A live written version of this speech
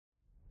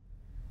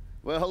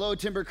Well, hello,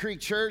 Timber Creek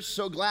Church.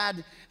 So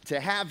glad to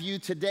have you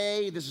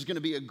today. This is going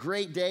to be a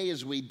great day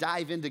as we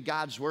dive into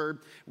God's Word.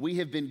 We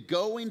have been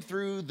going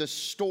through the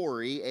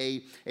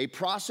story, a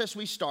process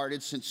we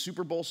started since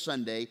Super Bowl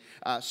Sunday,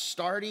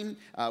 starting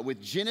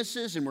with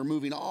Genesis, and we're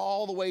moving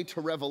all the way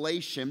to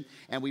Revelation.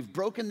 And we've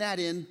broken that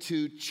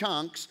into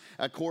chunks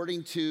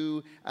according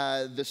to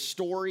the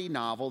story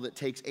novel that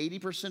takes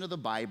 80% of the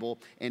Bible,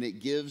 and it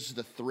gives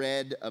the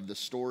thread of the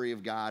story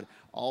of God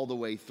all the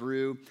way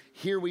through.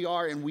 Here we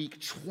are in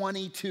week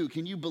 22.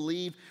 Can you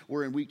believe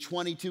we're in week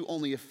 22?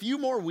 Only a few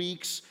more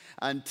weeks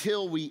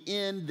until we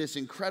end this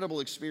incredible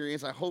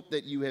experience. I hope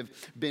that you have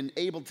been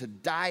able to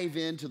dive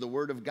into the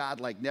Word of God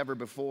like never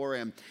before.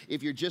 And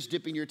if you're just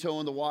dipping your toe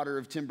in the water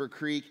of Timber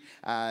Creek,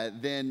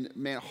 then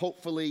man,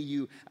 hopefully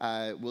you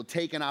will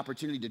take an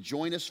opportunity to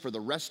join us for the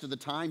rest of the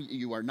time.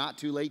 You are not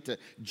too late to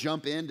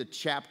jump into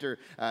chapter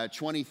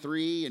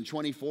 23 and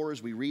 24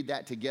 as we read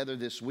that together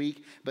this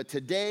week. But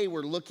today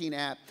we're looking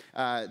at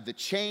the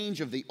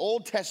change of the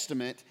Old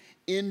Testament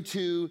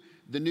into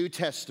the New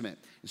Testament.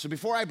 And so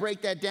before I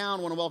break that down,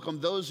 I want to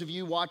welcome those of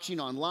you watching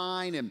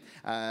online and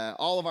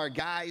all of our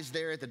guys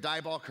there at the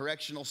Diboll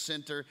Correctional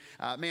Center.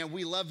 Man,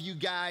 we love you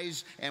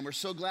guys, and we're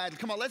so glad.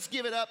 Come on, let's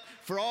give it up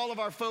for all of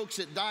our folks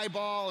at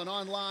Diboll and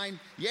online.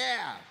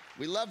 Yeah,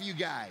 we love you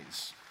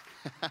guys.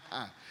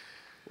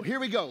 Well, here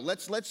we go.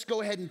 Let's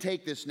go ahead and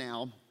take this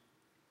now,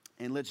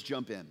 and let's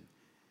jump in.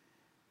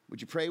 Would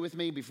you pray with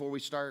me before we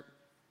start?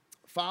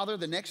 Father,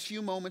 the next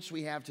few moments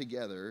we have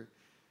together,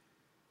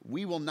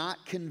 we will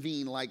not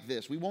convene like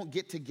this. We won't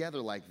get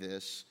together like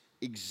this,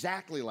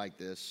 exactly like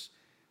this,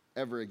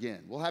 ever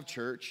again. We'll have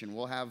church and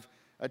we'll have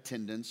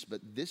attendance,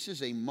 but this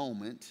is a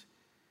moment,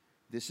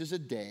 this is a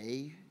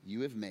day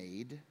you have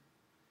made,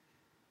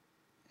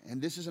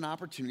 and this is an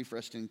opportunity for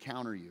us to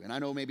encounter you. And I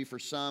know maybe for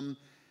some,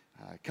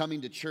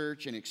 coming to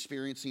church and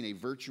experiencing a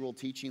virtual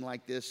teaching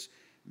like this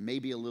may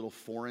be a little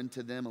foreign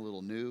to them, a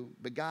little new.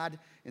 But God,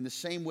 in the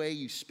same way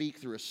you speak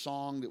through a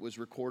song that was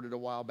recorded a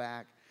while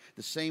back,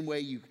 the same way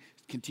you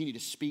continue to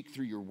speak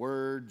through your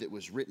word that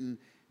was written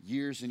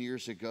years and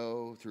years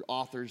ago, through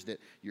authors that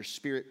your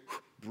Spirit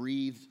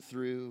breathed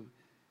through,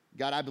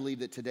 God, I believe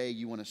that today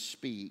you want to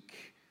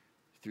speak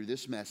through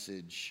this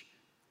message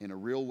in a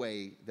real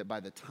way that by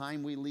the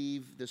time we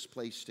leave this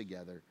place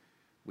together,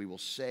 we will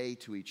say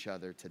to each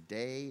other,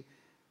 today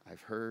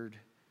I've heard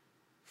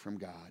from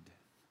God.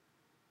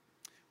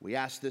 We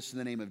ask this in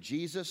the name of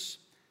Jesus,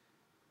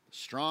 the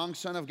strong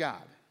Son of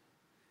God.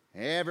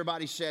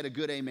 Everybody said a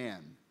good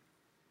amen.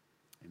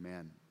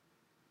 Amen.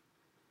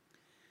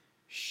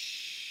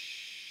 Shh.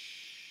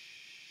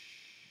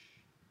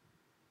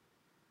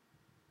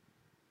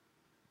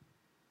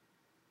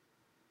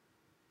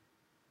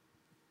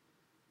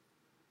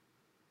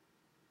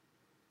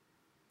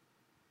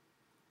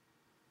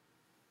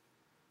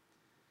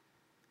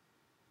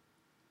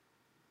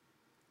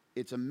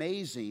 It's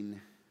amazing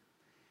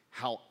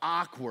how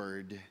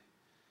awkward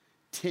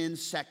 10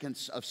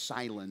 seconds of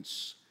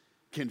silence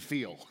can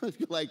feel.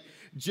 Like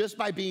just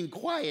by being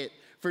quiet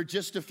for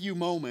just a few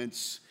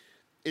moments,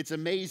 it's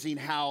amazing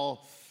how,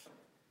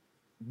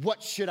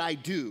 what should I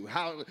do?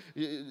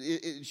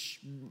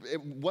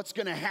 What's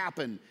going to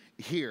happen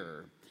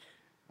here?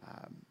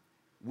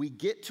 We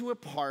get to a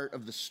part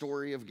of the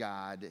story of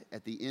God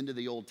at the end of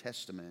the Old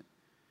Testament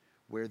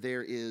where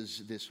there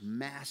is this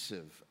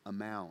massive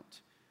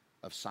amount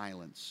of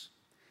silence.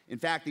 In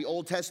fact, the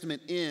Old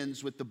Testament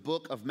ends with the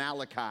book of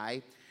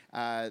Malachi,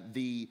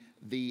 the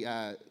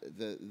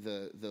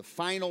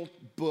final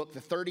book, the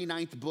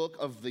 39th book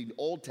of the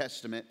Old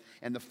Testament,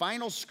 and the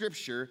final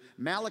scripture.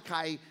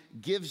 Malachi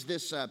gives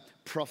this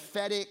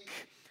prophetic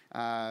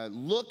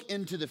look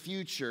into the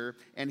future,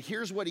 and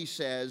here's what he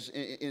says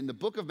in the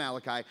book of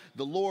Malachi.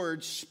 The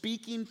Lord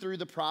speaking through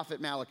the prophet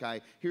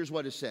Malachi, here's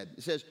what it said.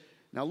 It says,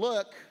 "Now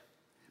look,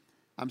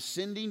 I'm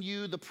sending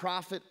you the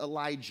prophet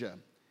Elijah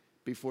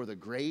before the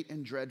great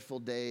and dreadful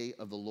day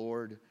of the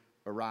Lord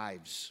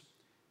arrives."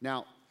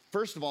 Now,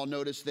 first of all,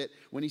 notice that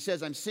when he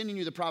says, I'm sending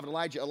you the prophet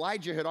Elijah,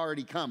 Elijah had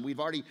already come. We've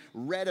already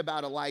read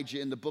about Elijah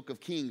in the book of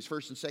Kings,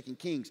 1st and 2nd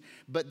Kings.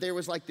 But there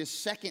was like this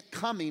second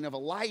coming of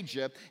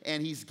Elijah,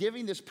 and he's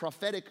giving this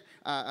prophetic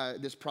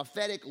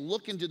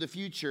look into the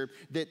future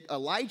that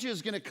Elijah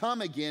is going to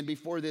come again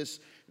before this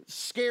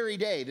scary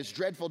day, this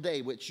dreadful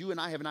day, which you and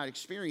I have not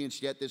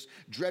experienced yet, this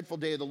dreadful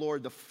day of the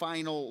Lord, the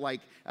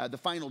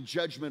final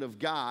judgment of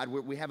God.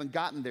 We haven't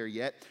gotten there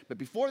yet. But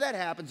before that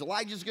happens,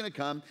 Elijah's going to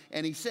come,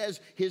 and he says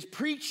his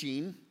preaching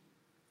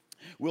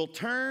will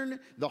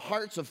turn the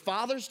hearts of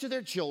fathers to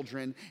their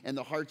children and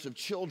the hearts of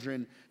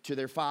children to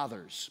their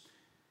fathers.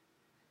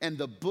 And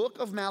the book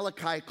of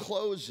Malachi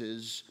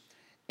closes,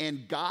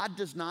 and God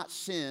does not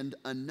send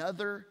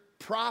another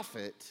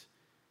prophet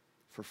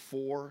for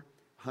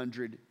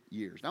 400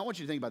 years. Now, I want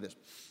you to think about this.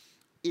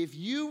 If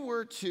you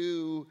were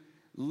to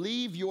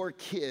leave your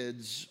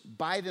kids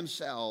by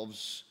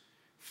themselves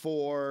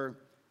for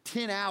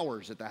 10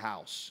 hours at the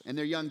house, and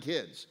they're young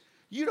kids,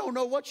 you don't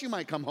know what you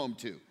might come home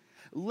to,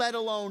 let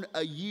alone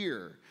a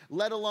year,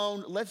 let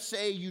alone, let's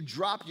say you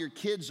drop your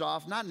kids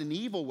off, not in an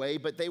evil way,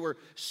 but they were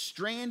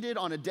stranded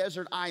on a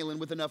desert island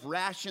with enough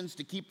rations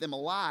to keep them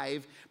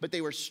alive, but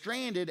they were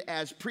stranded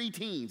as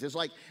preteens, as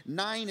like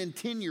 9 and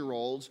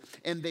 10-year-olds,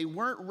 and they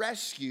weren't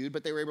rescued,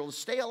 but they were able to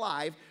stay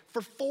alive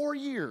for 4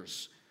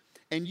 years.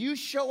 And you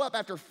show up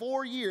after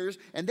 4 years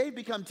and they've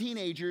become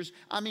teenagers.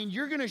 I mean,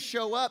 you're going to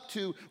show up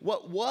to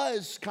what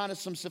was kind of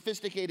some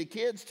sophisticated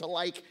kids to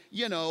like,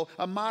 you know,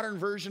 a modern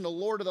version of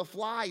Lord of the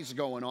Flies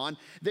going on.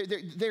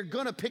 They're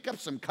going to pick up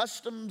some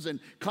customs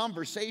and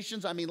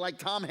conversations. I mean, like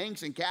Tom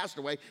Hanks in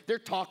Castaway, they're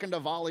talking to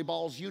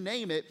volleyballs, you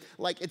name it.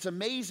 Like, it's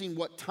amazing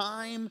what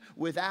time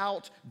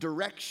without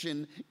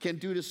direction can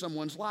do to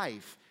someone's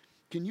life.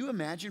 Can you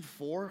imagine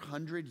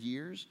 400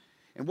 years?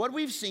 And what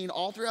we've seen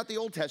all throughout the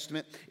Old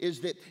Testament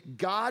is that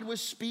God was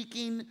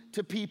speaking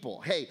to people.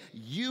 Hey,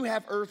 you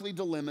have earthly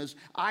dilemmas.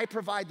 I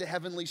provide the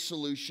heavenly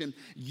solution.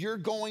 You're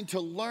going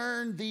to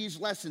learn these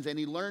lessons. And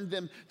he learned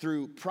them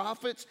through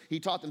prophets. He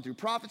taught them through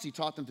prophets. He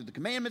taught them through the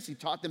commandments. He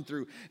taught them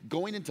through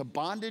going into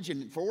bondage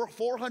and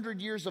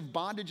 400 years of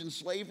bondage and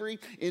slavery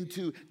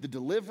into the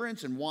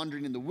deliverance and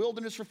wandering in the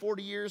wilderness for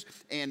 40 years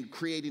and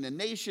creating a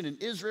nation in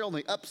Israel and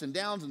the ups and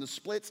downs and the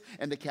splits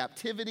and the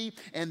captivity.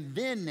 And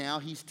then now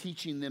he's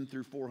teaching them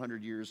through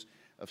 400 years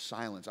of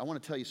silence. I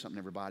want to tell you something,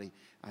 everybody.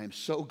 I am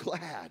so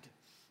glad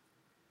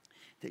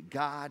that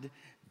God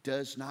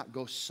does not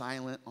go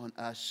silent on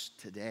us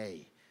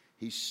today.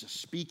 He's a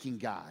speaking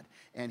God,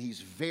 and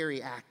he's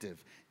very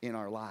active in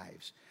our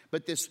lives.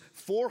 But this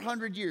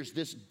 400 years,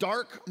 this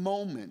dark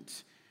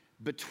moment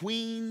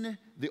between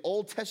the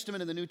Old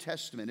Testament and the New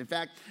Testament. In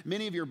fact,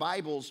 many of your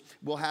Bibles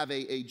will have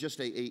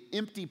just a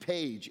empty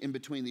page in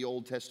between the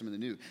Old Testament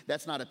and the New.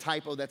 That's not a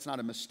typo, that's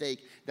not a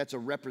mistake, that's a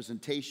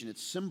representation.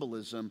 It's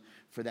symbolism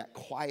for that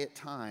quiet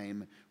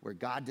time where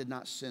God did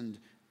not send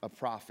a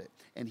prophet,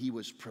 and he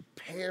was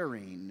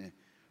preparing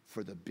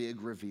for the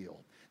big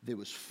reveal. There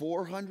was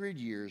 400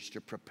 years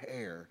to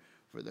prepare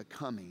for the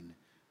coming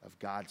of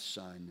God's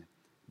Son,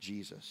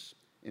 Jesus.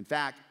 In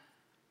fact,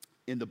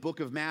 in the book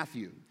of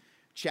Matthew,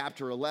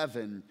 chapter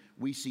 11,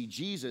 we see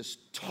Jesus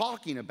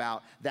talking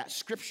about that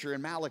scripture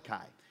in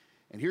Malachi.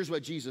 And here's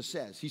what Jesus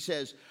says. He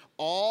says,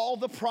 all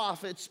the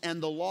prophets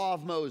and the law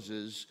of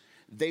Moses,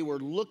 they were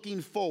looking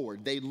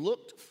forward. They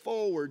looked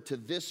forward to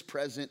this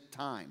present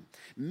time.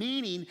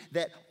 Meaning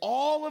that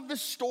all of the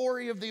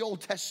story of the Old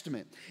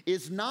Testament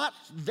is not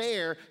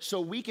there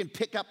so we can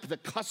pick up the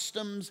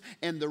customs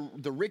and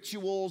the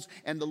rituals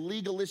and the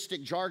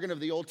legalistic jargon of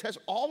the Old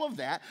Testament. All of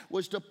that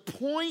was to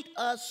point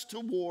us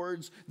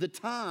towards the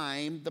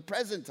time, the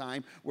present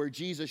time, where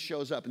Jesus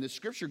shows up. And the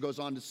scripture goes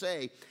on to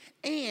say,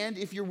 and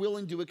if you're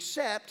willing to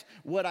accept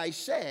what I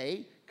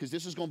say, because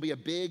this is going to be a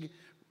big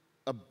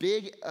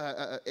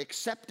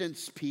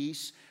acceptance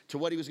piece to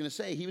what he was going to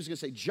say. He was going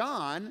to say,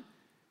 John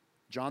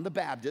the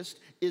Baptist,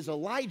 is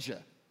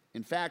Elijah.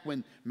 In fact,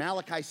 when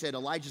Malachi said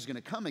Elijah's going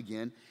to come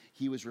again,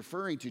 he was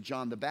referring to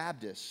John the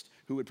Baptist,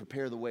 who would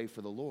prepare the way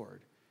for the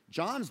Lord.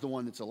 John's the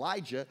one that's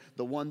Elijah,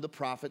 the one the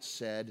prophets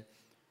said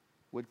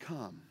would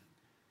come.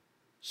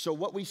 So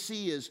what we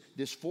see is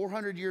this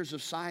 400 years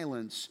of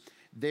silence.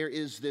 There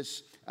is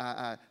this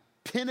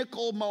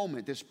pinnacle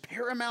moment, this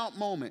paramount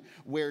moment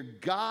where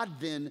God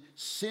then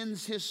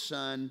sends his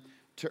son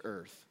to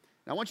earth.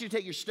 Now I want you to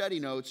take your study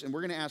notes, and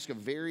we're going to ask a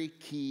very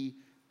key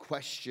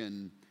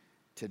question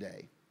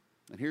today.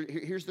 And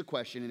here's the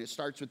question, and it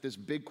starts with this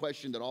big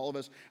question that all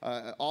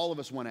of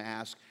us want to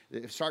ask.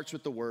 It starts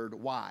with the word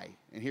why.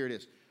 And here it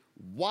is.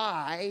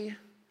 Why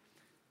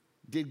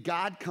did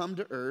God come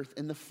to earth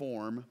in the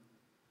form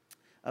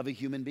of a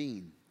human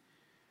being?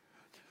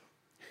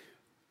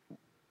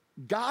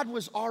 God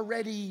was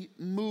already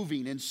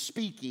moving and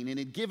speaking and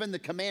had given the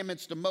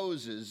commandments to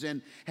Moses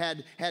and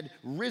had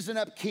risen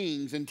up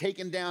kings and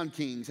taken down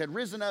kings, had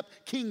risen up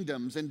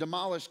kingdoms and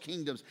demolished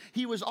kingdoms.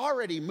 He was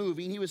already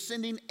moving. He was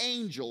sending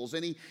angels,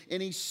 and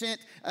he sent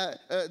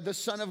the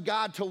Son of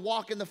God to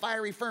walk in the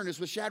fiery furnace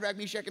with Shadrach,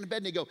 Meshach, and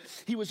Abednego.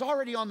 He was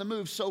already on the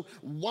move. So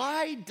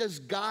why does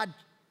God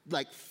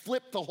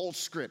flip the whole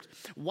script?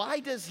 Why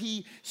does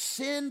he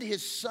send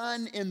his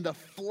son in the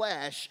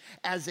flesh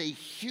as a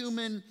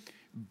human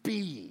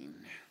being?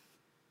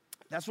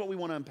 That's what we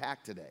want to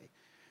unpack today.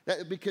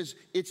 Because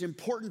it's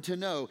important to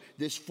know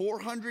this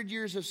 400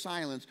 years of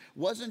silence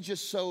wasn't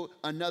just so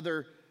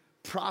another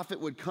prophet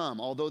would come,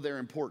 although they're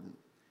important.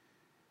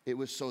 It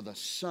was so the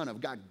Son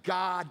of God,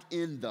 God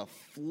in the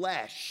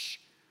flesh,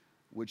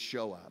 would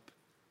show up.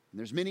 And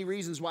there's many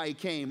reasons why he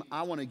came.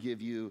 I want to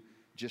give you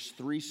just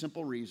 3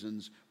 simple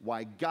reasons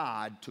why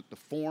God took the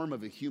form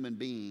of a human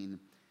being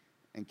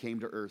and came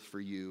to earth for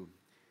you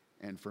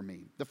and for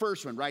me. The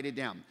first one, write it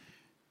down.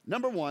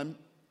 Number 1,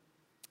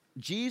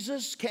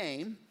 Jesus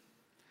came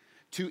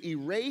to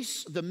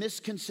erase the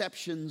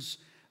misconceptions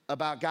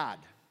about God.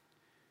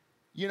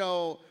 You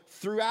know,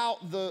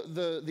 throughout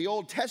the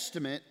Old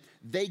Testament,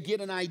 they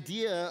get an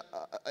idea,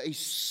 a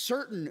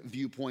certain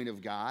viewpoint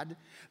of God,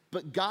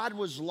 but God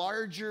was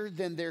larger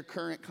than their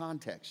current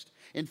context.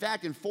 In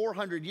fact, in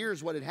 400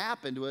 years, what had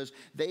happened was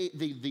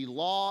the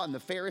law and the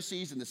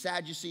Pharisees and the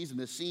Sadducees and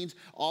the Essenes,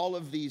 all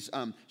of these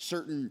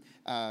certain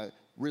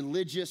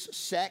religious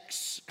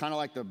sects, kind of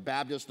like the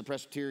Baptists, the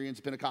Presbyterians,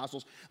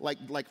 Pentecostals,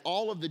 like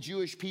all of the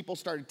Jewish people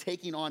started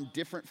taking on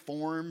different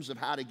forms of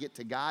how to get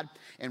to God.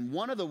 And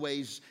one of the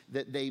ways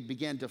that they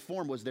began to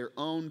form was their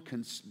own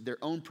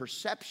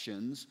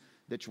perceptions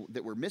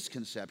that were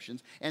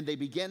misconceptions, and they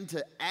began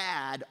to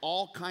add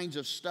all kinds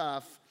of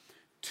stuff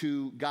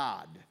to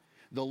God.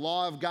 The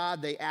law of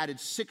God, they added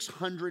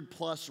 600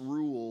 plus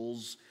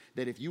rules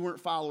that if you weren't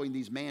following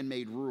these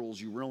man-made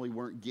rules, you really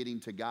weren't getting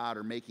to God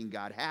or making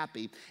God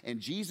happy. And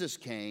Jesus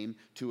came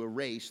to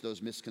erase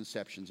those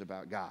misconceptions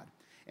about God.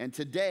 And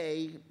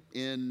today,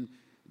 in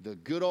the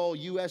good old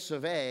US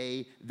of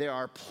A, there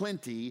are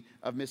plenty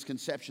of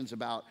misconceptions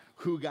about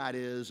who God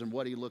is and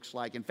what he looks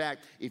like. In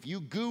fact, if you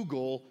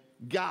Google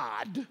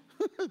God,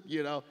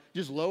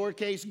 just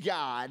lowercase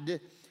God,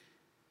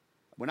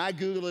 when I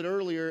Googled it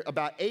earlier,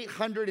 about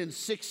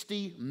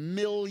 860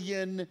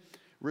 million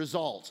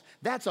results.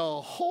 That's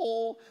a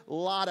whole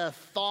lot of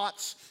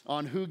thoughts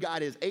on who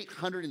God is.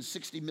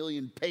 860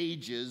 million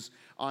pages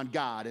on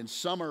God. And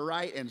some are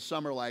right and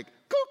some are like,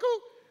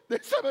 cuckoo.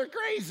 Some are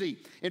crazy.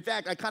 In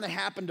fact, I kind of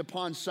happened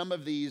upon some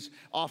of these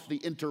off the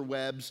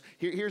interwebs.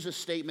 Here's a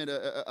statement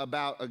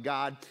about a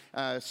God.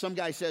 Some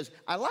guy says,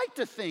 I like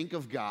to think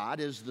of God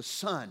as the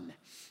sun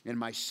and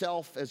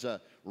myself as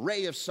a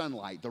ray of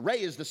sunlight. The ray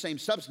is the same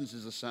substance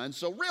as the sun,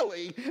 so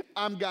really,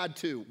 I'm God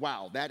too.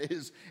 Wow,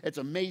 it's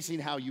amazing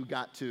how you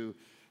got to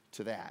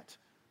that.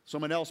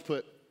 Someone else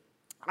put,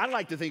 I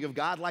like to think of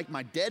God like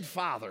my dead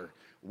father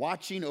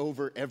watching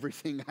over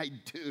everything I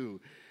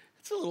do.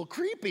 It's a little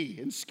creepy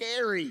and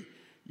scary.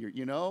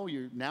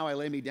 Now I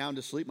lay me down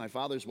to sleep. My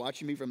father's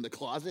watching me from the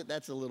closet.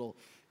 That's a little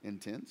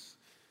intense.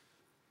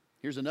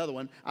 Here's another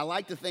one. I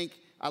like to think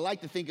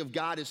of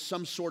God as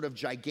some sort of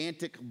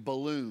gigantic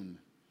balloon,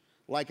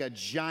 like a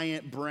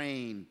giant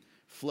brain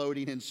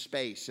floating in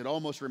space. It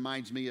almost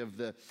reminds me of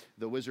the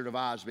Wizard of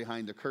Oz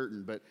behind the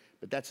curtain, but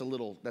that's a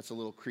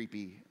little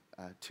creepy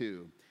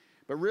too.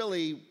 But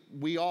really,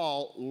 we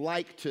all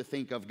like to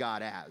think of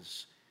God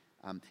as.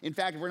 In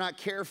fact, if we're not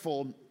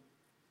careful,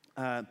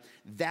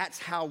 that's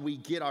how we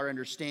get our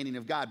understanding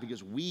of God,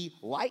 because we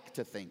like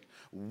to think.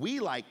 We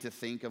like to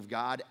think of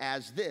God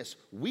as this.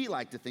 We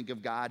like to think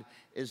of God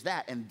as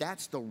that. And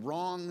that's the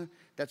wrong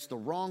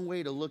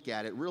way to look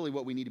at it. Really,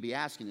 what we need to be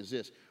asking is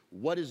this: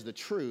 what is the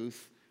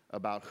truth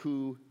about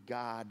who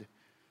God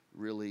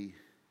really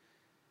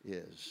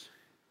is?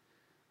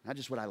 Not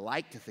just what I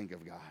like to think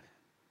of God.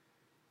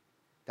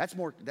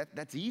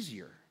 That's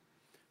easier.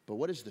 But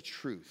what is the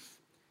truth?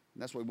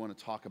 And that's what we want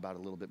to talk about a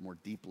little bit more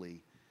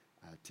deeply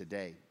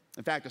today.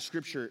 In fact, a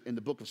scripture in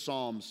the book of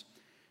Psalms,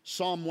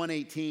 Psalm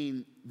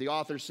 118, the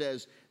author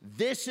says,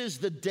 this is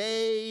the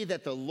day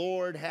that the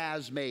Lord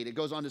has made. It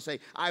goes on to say,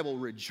 I will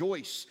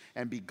rejoice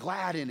and be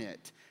glad in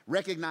it,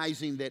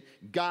 recognizing that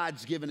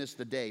God's given us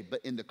the day.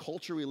 But in the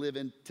culture we live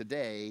in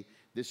today,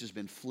 this has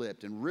been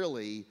flipped. And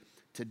really,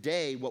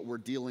 today, what we're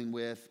dealing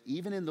with,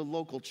 even in the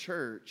local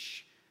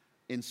church,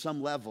 in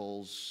some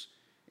levels,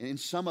 and in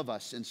some of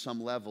us in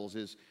some levels,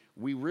 is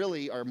we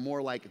really are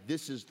more like,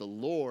 this is the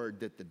Lord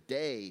that the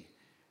day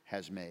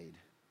has made.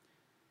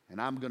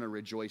 And I'm going to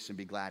rejoice and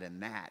be glad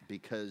in that,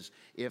 because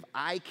if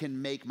I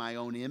can make my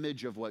own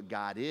image of what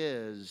God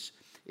is,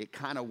 it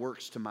kind of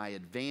works to my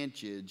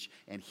advantage,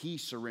 and he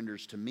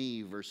surrenders to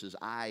me versus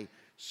I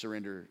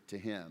surrender to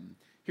him.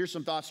 Here's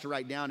some thoughts to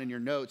write down in your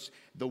notes.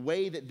 The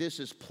way that this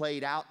is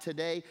played out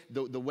today,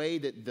 the way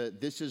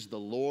that this is the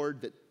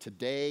Lord that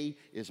today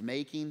is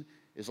making,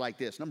 is like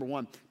this. Number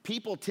one,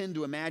 people tend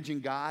to imagine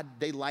God,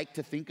 they like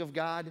to think of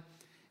God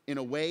in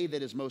a way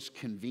that is most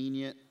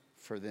convenient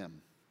for them.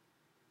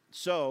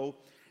 So,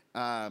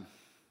 God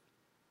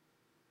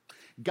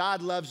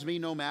loves me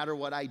no matter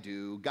what I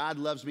do. God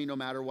loves me no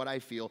matter what I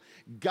feel.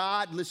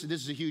 God, listen,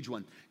 this is a huge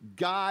one.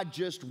 God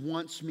just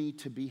wants me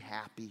to be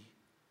happy.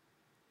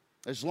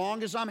 As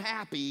long as I'm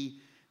happy,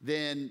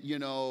 then,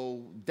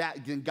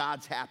 then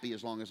God's happy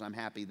as long as I'm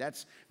happy.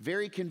 That's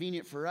very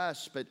convenient for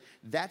us, but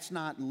that's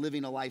not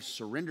living a life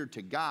surrendered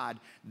to God.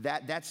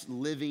 That's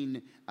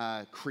living,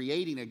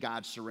 creating a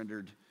God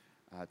surrendered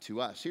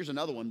to us. Here's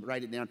another one,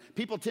 write it down.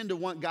 People tend to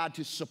want God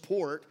to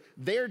support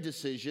their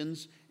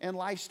decisions and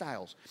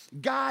lifestyles.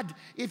 God,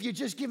 if you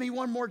just give me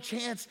one more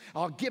chance,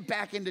 I'll get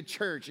back into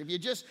church. If you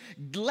just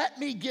let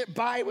me get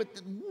by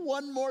with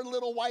one more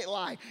little white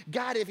lie.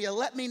 God, if you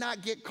let me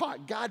not get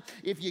caught. God,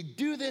 if you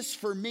do this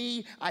for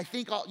me, I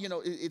think I'll,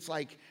 it's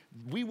like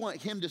we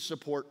want him to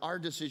support our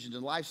decisions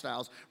and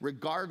lifestyles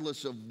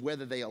regardless of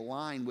whether they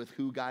align with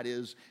who God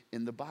is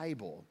in the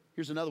Bible.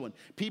 Here's another one.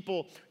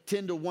 People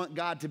tend to want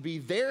God to be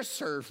their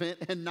servant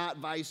and not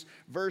vice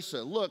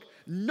versa. Look,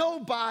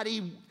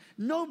 nobody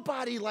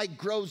like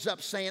grows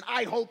up saying,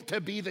 I hope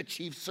to be the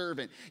chief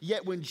servant.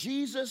 Yet when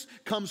Jesus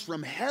comes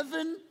from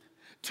heaven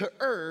to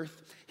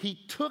earth, he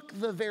took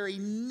the very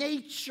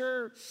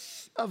nature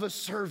of a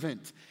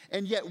servant.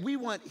 And yet we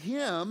want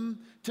him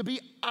to be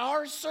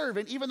our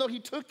servant. Even though he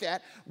took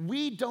that,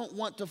 we don't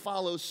want to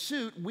follow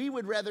suit. We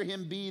would rather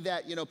him be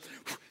that,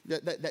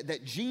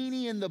 that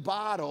genie in the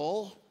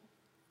bottle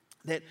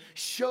that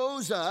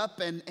shows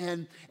up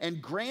and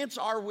grants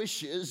our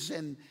wishes.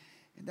 And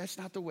that's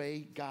not the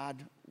way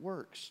God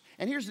works.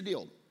 And here's the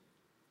deal.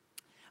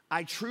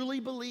 I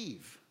truly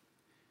believe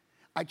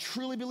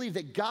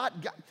that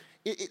God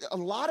a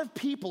lot of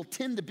people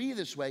tend to be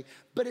this way,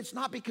 but it's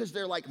not because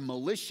they're like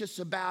malicious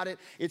about it.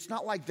 It's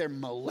not like they're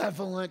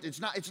malevolent. It's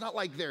not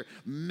like they're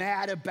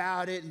mad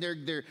about it and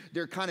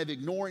they're kind of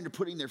ignoring or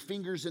putting their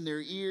fingers in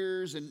their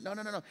ears. And no.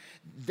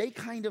 They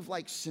kind of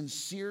like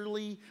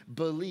sincerely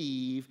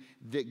believe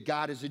that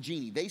God is a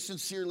genie. They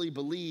sincerely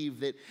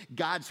believe that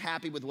God's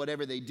happy with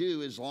whatever they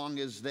do as long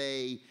as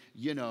they,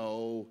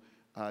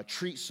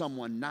 treat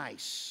someone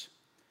nice.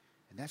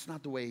 And that's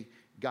not the way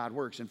God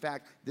works. In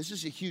fact, this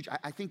is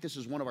I think this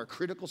is one of our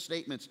critical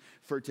statements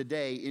for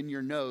today in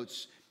your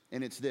notes,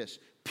 and it's this.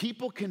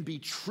 People can be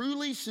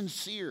truly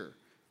sincere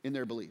in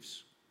their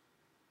beliefs.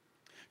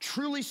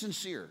 Truly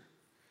sincere,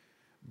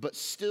 but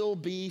still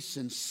be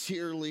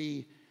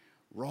sincerely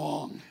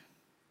wrong.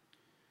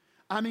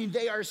 I mean,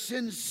 they are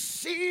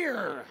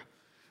sincere.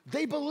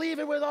 They believe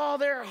it with all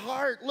their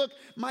heart. Look,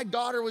 my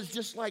daughter was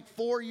just like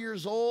 4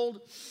 years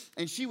old,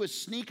 and she was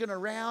sneaking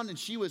around, and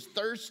she was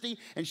thirsty,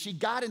 and she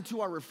got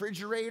into our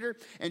refrigerator,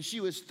 and she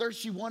was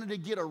thirsty. She wanted to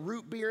get a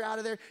root beer out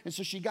of there, and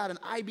so she got an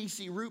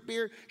IBC root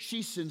beer.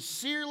 She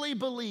sincerely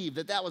believed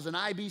that was an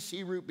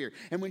IBC root beer.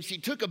 And when she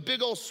took a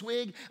big old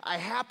swig, I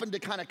happened to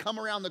kind of come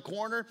around the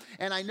corner,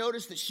 and I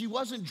noticed that she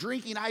wasn't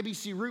drinking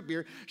IBC root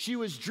beer. She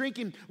was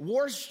drinking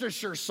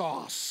Worcestershire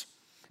sauce.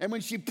 And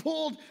when she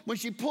pulled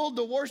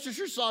the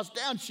Worcestershire sauce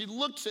down, she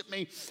looks at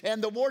me,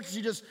 and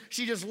she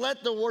just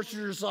let the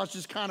Worcestershire sauce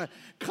just kind of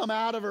come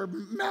out of her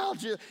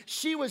mouth.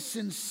 She was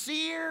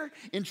sincere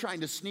in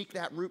trying to sneak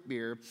that root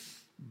beer,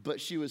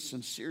 but she was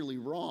sincerely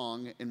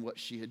wrong in what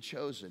she had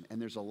chosen. And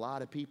there's a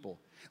lot of people.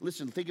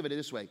 Listen, think of it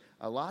this way.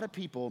 A lot of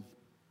people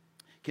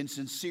can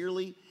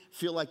sincerely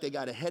feel like they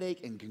got a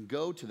headache and can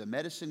go to the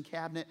medicine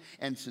cabinet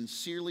and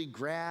sincerely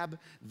grab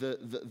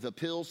the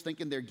pills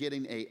thinking they're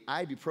getting a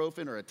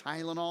ibuprofen or a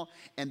Tylenol,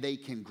 and they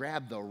can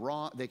grab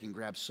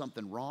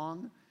something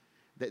wrong.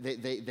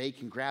 They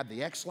can grab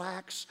the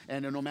X-Lax,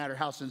 and no matter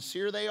how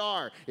sincere they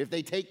are, if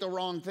they take the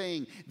wrong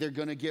thing, they're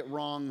going to get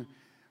wrong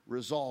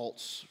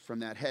results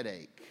from that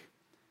headache.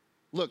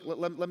 Look,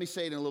 let me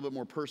say it in a little bit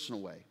more personal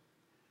way.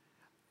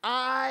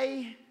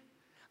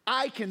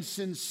 I can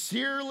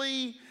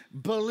sincerely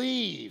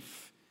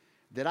believe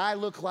that I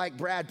look like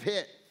Brad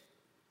Pitt,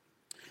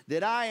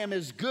 that I am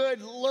as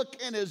good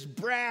looking as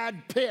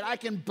Brad Pitt. I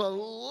can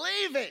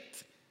believe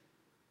it.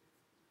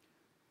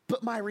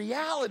 But my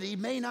reality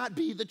may not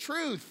be the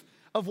truth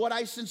of what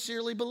I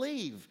sincerely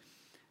believe.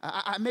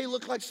 I may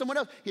look like someone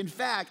else. In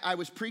fact, I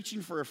was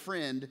preaching for a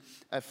friend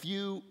a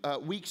few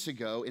weeks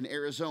ago in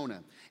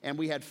Arizona, and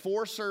we had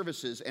 4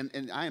 services,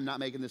 and I am not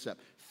making this up.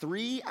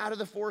 3 out of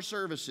the 4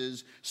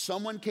 services,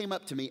 someone came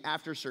up to me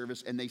after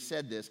service, and they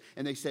said this,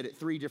 and they said it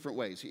 3 different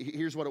ways.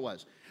 Here's what it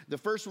was. The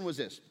first one was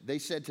this. They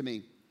said to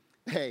me,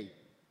 "Hey,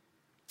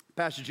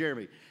 Pastor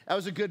Jeremy, that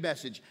was a good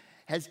message.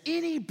 Has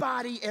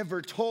anybody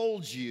ever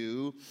told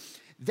you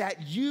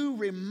that you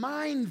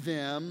remind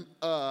them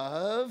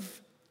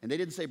of," and they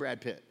didn't say Brad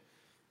Pitt,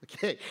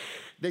 okay?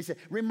 They said,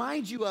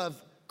 "remind you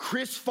of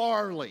Chris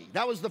Farley."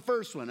 That was the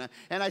first one.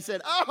 And I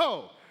said,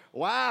 "Oh,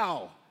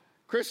 wow.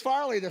 Chris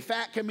Farley, the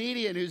fat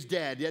comedian who's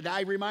dead. And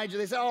I remind you,"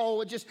 they say,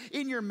 "oh, just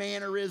in your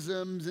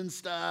mannerisms and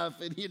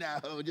stuff, and,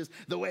 just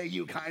the way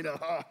you kind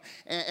of,"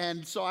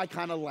 and so I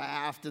kind of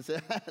laughed and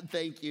said,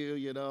 "Thank you,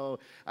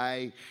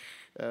 I,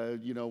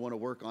 want to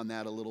work on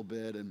that a little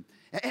bit." And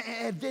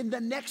then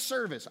the next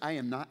service, I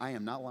am not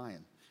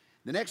lying.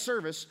 The next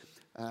service,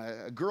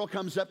 a girl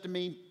comes up to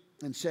me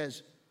and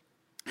says,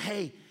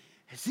 "Hey,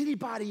 has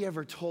anybody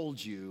ever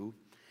told you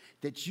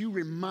that you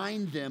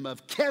remind them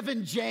of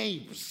Kevin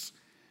James?"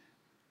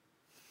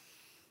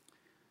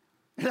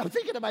 And I'm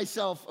thinking to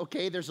myself,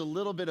 okay, there's a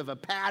little bit of a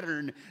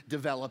pattern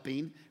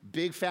developing.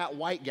 Big, fat,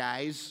 white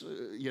guys,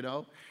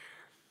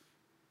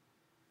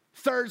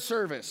 Third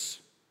service.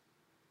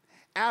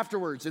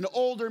 Afterwards, an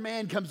older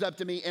man comes up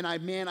to me, and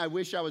I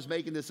wish I was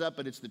making this up,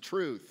 but it's the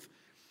truth.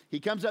 He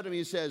comes up to me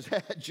and says,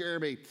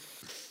 "Jeremy,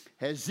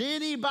 has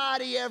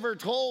anybody ever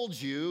told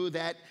you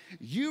that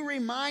you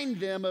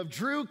remind them of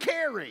Drew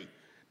Carey?"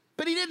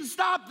 But he didn't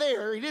stop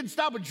there. He didn't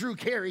stop with Drew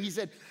Carey. He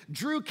said,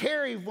 Drew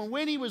Carey,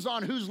 when he was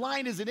on Whose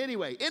Line Is It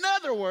Anyway? In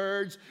other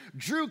words,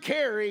 Drew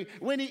Carey,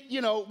 when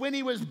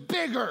he was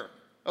bigger,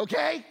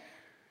 okay?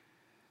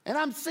 And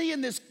I'm seeing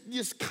this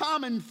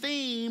common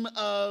theme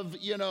of,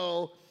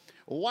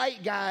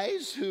 white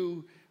guys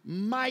who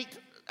might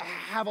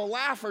have a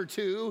laugh or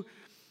two,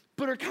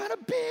 but are kind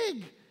of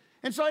big.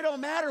 And so it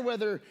don't matter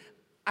whether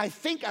I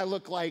think I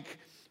look like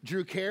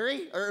Drew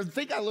Carey or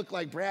think I look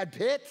like Brad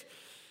Pitt.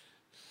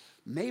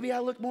 Maybe I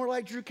look more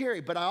like Drew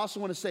Carey, but I also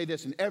want to say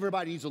this, and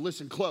everybody needs to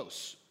listen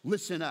close.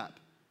 Listen up.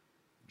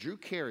 Drew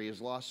Carey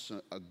has lost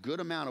a good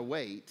amount of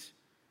weight,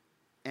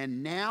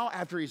 and now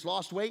after he's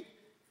lost weight,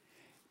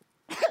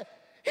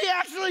 he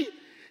actually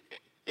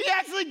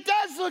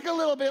does look a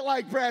little bit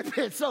like Brad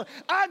Pitt. So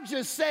I'm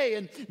just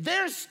saying,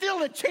 there's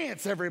still a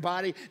chance,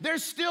 everybody.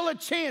 There's still a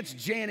chance,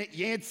 Janet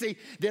Yancey,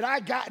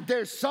 that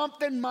there's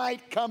something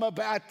might come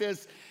about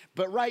this.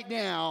 But right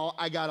now,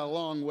 I got a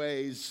long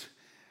ways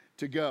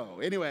to go.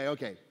 Anyway,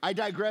 okay, I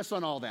digress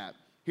on all that.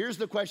 Here's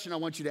the question I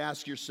want you to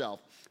ask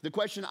yourself. The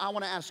question I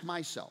want to ask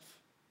myself.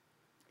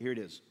 Here it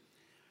is.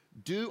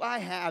 Do I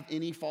have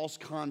any false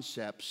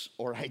concepts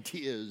or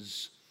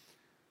ideas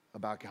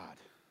about God?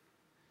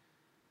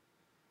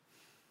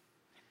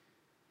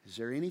 Is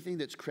there anything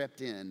that's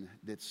crept in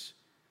that's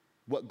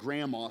what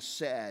Grandma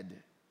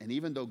said, and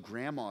even though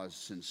Grandma is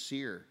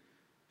sincere,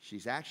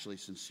 she's actually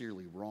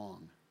sincerely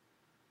wrong?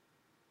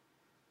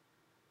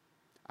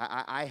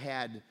 I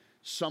had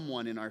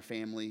someone in our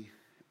family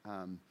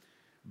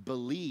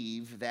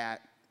believe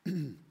that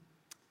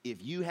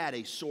if you had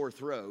a sore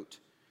throat,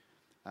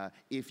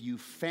 if you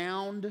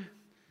found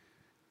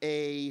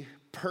a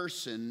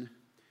person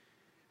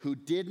who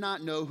did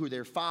not know who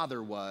their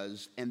father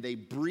was and they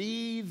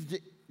breathed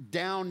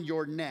down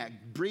your neck,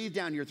 breathed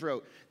down your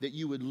throat, that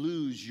you would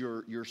lose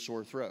your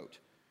sore throat.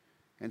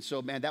 And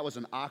so, man, that was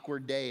an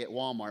awkward day at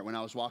Walmart when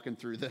I was walking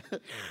through the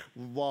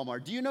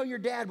Walmart. Do you know your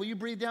dad? Will you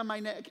breathe down my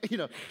neck?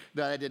 No,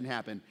 that didn't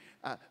happen.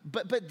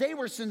 But they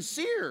were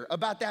sincere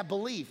about that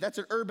belief. That's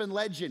an urban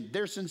legend.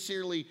 They're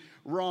sincerely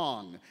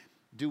wrong.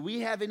 Do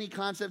we have any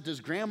concept? Does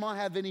Grandma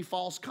have any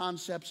false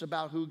concepts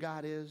about who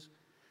God is?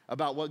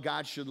 About what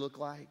God should look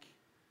like?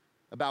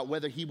 About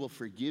whether he will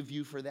forgive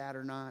you for that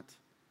or not?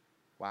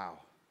 Wow.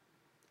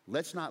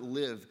 Let's not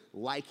live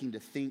liking to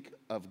think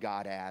of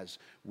God as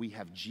we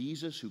have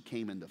Jesus who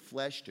came in the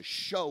flesh to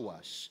show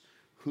us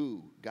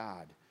who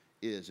God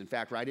is. In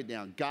fact, write it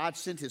down. God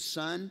sent his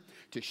son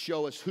to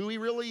show us who he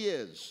really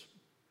is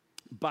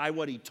by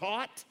what he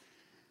taught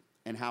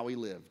and how he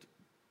lived.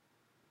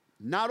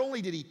 Not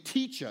only did he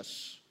teach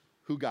us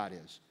who God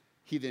is,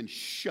 he then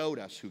showed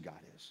us who God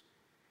is.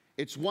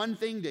 It's one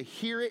thing to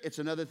hear it, it's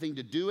another thing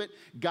to do it.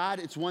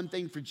 It's one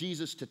thing for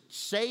Jesus to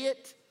say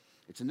it,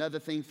 it's another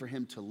thing for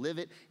him to live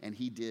it, and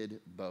he did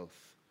both.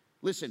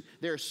 Listen,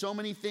 there are so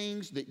many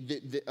things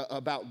that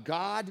about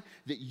God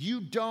that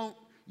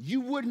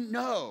you wouldn't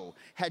know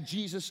had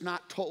Jesus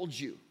not told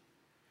you.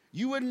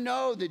 You wouldn't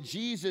know that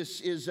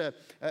Jesus is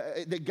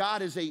that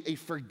God is a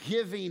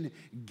forgiving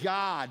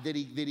God, that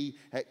he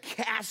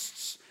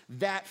casts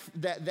that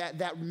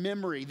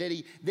memory, that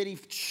he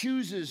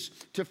chooses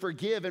to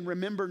forgive and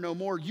remember no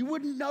more. You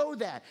wouldn't know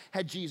that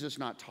had Jesus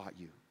not taught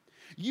you.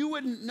 You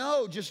wouldn't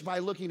know just by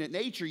looking at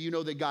nature, you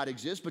know that God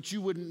exists, but you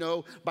wouldn't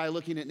know by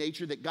looking at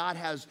nature that God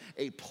has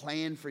a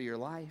plan for your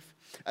life,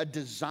 a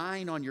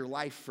design on your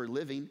life for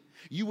living.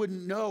 You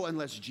wouldn't know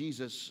unless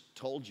Jesus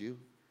told you.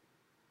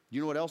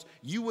 You know what else?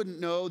 You wouldn't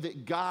know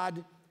that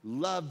God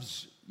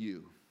loves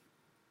you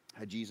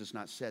had Jesus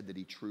not said that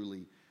he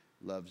truly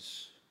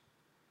loves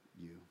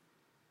you.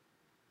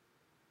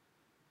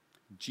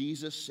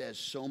 Jesus says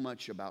so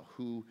much about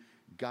who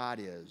God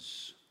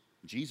is.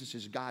 Jesus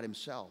is God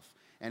himself.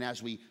 And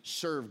as we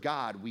serve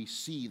God, we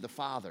see the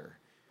Father.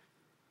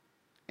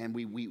 And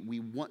we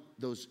want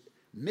those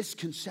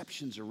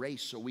misconceptions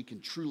erased so we can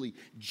truly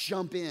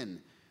jump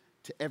in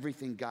to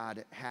everything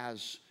God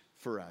has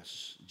for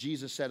us.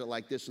 Jesus said it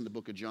like this in the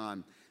book of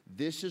John.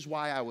 This is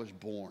why I was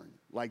born.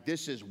 Like,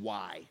 this is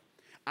why.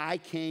 I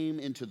came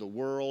into the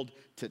world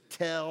to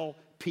tell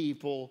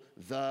people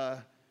the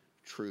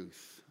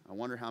truth. I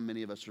wonder how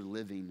many of us are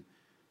living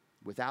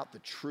without the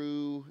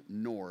true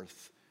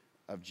north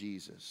of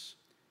Jesus.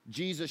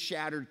 Jesus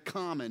shattered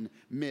common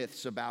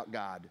myths about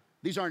God.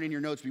 These aren't in your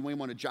notes, but you may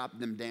want to jot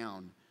them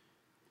down.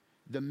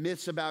 The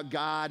myths about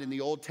God in the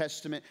Old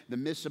Testament, the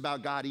myths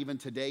about God even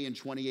today in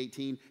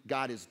 2018,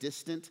 God is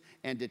distant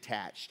and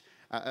detached.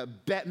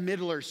 Bette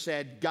Midler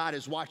said God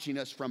is watching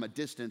us from a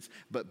distance,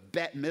 but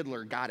Bette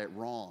Midler got it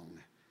wrong.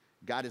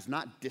 God is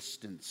not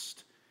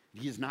distanced.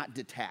 He is not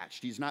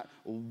detached. He's not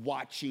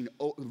watching,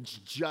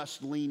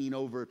 just leaning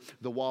over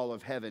the wall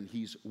of heaven.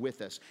 He's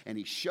with us, and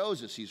he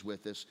shows us he's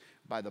with us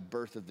by the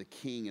birth of the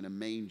king in a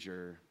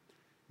manger,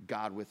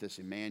 God with us,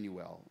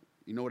 Emmanuel.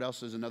 You know what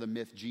else is another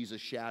myth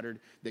Jesus shattered?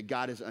 That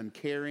God is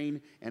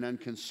uncaring and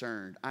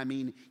unconcerned. I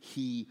mean,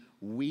 he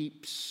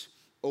weeps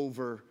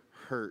over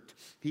hurt.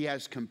 He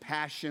has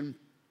compassion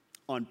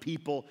on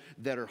people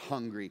that are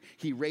hungry.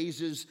 He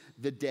raises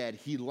the dead.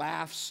 He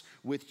laughs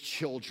with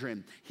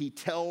children. He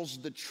tells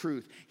the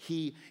truth.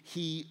 He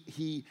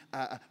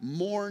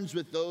mourns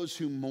with those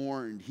who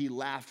mourned. He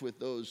laughed with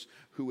those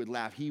who would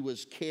laugh. He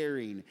was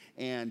caring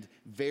and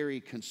very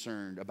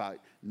concerned about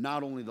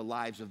not only the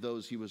lives of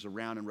those he was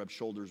around and rubbed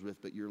shoulders with,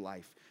 but your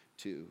life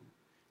too.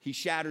 He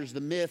shatters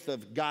the myth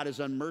of God is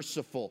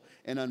unmerciful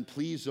and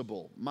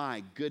unpleasable.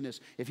 My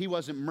goodness, if he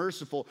wasn't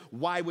merciful,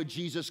 why would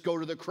Jesus go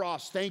to the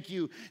cross? Thank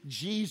you,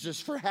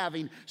 Jesus, for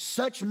having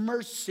such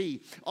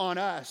mercy on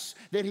us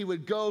that he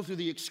would go through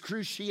the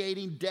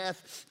excruciating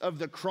death of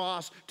the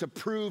cross to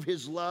prove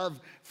his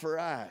love for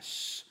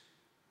us.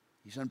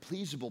 He's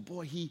unpleasable.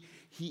 Boy,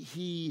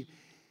 he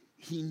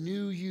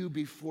knew you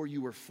before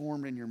you were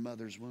formed in your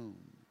mother's womb.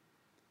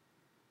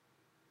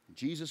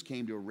 Jesus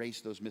came to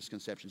erase those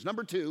misconceptions.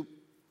 Number two,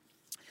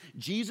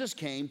 Jesus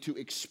came to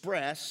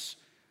express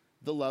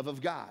the love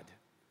of God,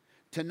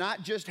 to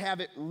not just have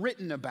it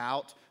written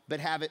about, but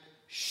have it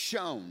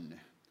shown.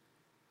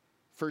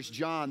 1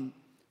 John,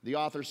 the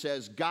author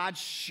says, God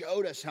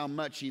showed us how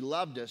much he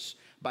loved us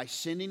by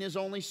sending his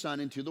only son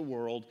into the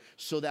world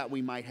so that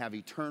we might have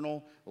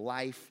eternal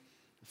life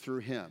through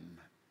him.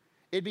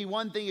 It'd be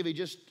one thing if he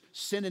just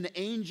sent an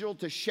angel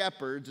to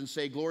shepherds and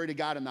say, glory to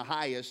God in the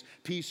highest,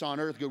 peace on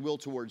earth, goodwill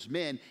towards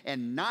men,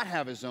 and not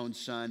have his own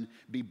son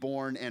be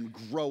born and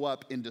grow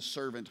up into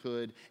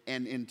servanthood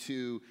and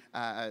into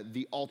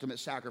the ultimate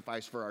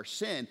sacrifice for our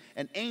sin.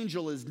 An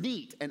angel is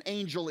neat. An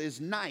angel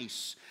is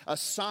nice. A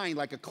sign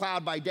like a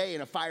cloud by day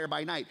and a fire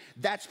by night.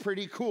 That's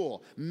pretty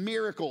cool.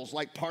 Miracles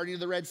like parting of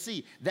the Red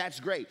Sea. That's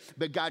great.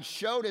 But God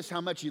showed us how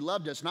much he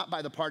loved us, not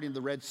by the parting of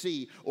the Red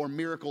Sea or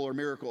miracle or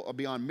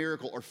beyond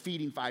miracle or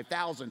feeding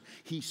 5,000.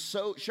 He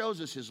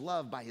shows us his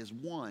love by his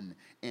one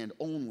and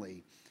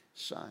only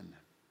Son.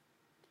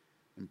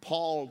 And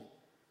Paul,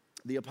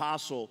 the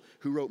apostle,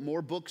 who wrote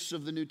more books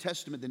of the New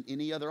Testament than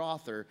any other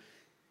author,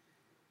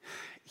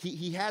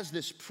 he has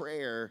this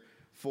prayer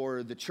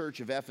for the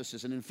church of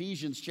Ephesus. And in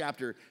Ephesians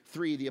chapter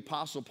 3, the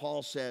apostle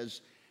Paul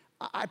says,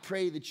 I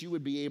pray that you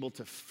would be able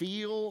to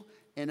feel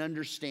and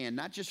understand,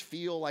 not just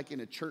feel like in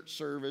a church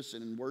service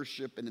and in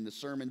worship and in the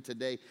sermon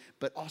today,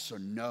 but also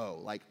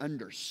know, like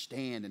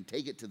understand and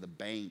take it to the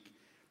bank.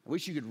 I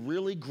wish you could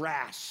really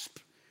grasp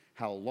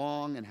how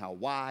long and how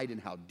wide and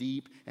how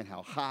deep and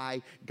how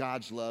high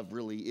God's love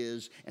really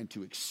is, and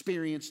to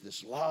experience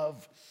this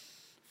love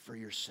for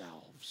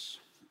yourselves.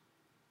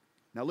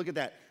 Now look at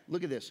that.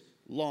 Look at this.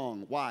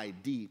 Long, wide,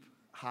 deep,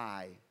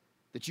 high.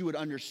 That you would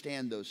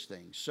understand those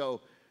things. So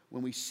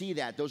when we see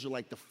that, those are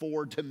like the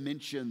 4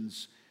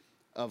 dimensions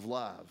of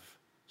love.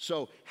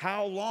 So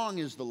how long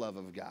is the love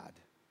of God?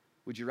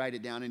 Would you write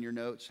it down in your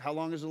notes? How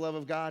long is the love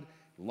of God?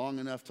 Long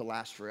enough to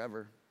last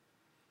forever.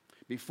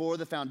 Before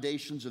the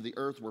foundations of the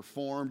earth were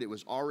formed, it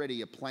was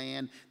already a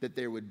plan that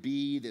there would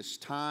be this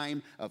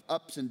time of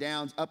ups and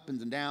downs,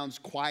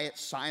 quiet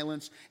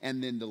silence,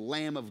 and then the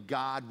Lamb of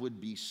God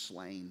would be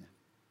slain.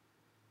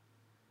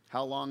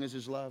 How long is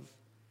his love?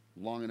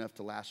 Long enough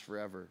to last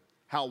forever.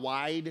 How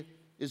wide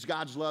is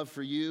God's love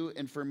for you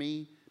and for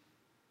me?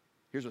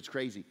 Here's what's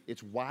crazy.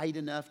 It's wide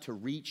enough to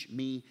reach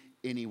me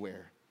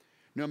anywhere.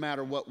 No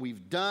matter what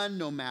we've done,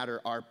 no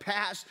matter our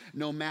past,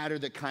 no matter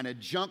the kind of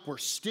junk we're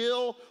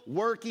still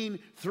working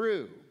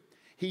through.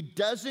 He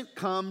doesn't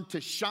come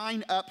to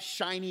shine up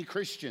shiny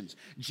Christians.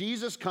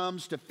 Jesus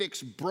comes to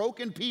fix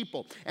broken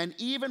people. And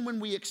even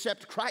when we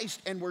accept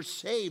Christ and we're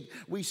saved,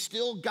 we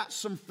still got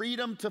some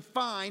freedom to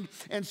find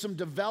and some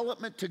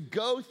development to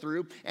go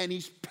through. And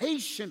he's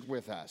patient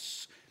with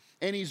us.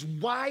 And he's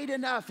wide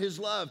enough, his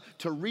love,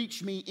 to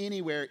reach me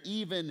anywhere,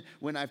 even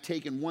when I've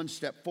taken 1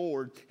 step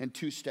forward and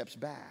 2 steps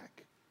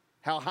back.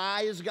 How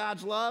high is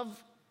God's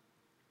love?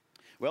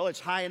 Well, it's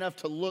high enough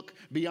to look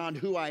beyond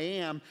who I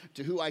am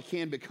to who I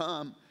can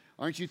become.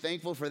 Aren't you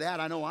thankful for that?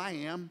 I know I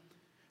am.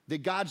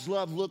 That God's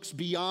love looks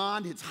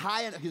beyond. It's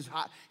high.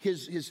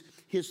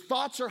 His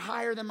thoughts are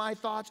higher than my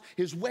thoughts.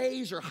 His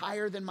ways are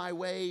higher than my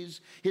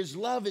ways. His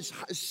love is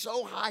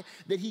so high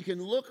that he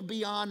can look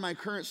beyond my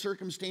current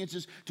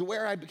circumstances to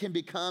where I can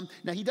become.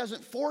 Now, he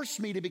doesn't force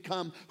me to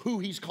become who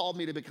he's called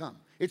me to become.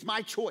 It's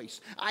my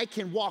choice. I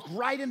can walk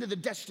right into the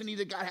destiny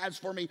that God has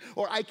for me,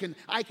 or I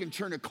can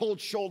turn a cold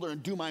shoulder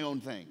and do my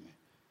own thing.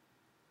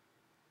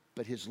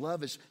 But his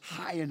love is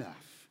high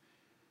enough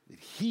that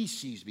he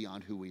sees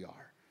beyond who we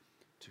are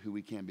to who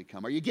we can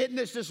become. Are you getting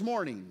this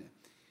morning?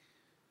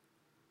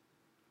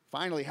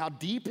 Finally, how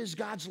deep is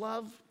God's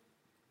love?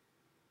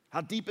 How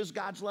deep is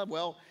God's love?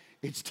 Well,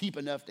 it's deep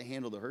enough to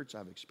handle the hurts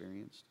I've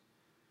experienced.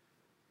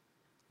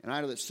 And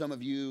I know that some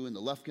of you in the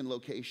Lufkin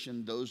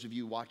location, those of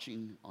you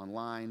watching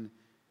online,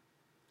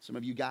 some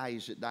of you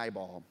guys at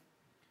Diboll,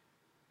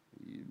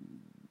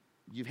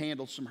 you've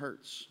handled some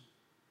hurts.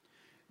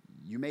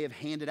 You may have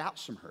handed out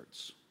some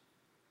hurts.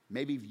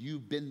 Maybe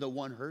you've been the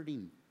one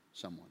hurting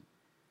someone.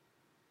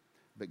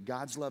 But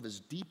God's love is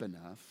deep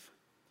enough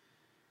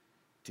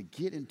to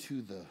get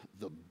into the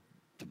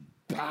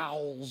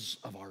bowels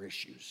of our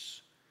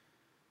issues.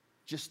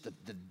 Just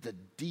the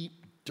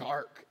deep,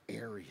 dark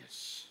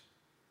areas.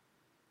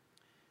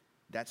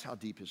 That's how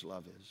deep his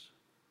love is.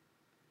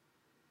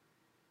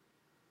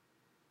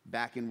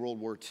 Back in World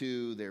War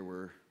II, there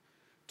were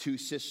 2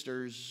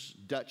 sisters,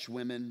 Dutch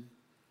women,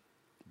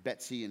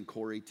 Betsy and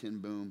Corrie ten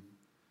Boom.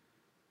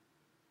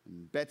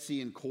 And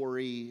Betsy and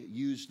Corrie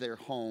used their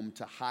home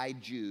to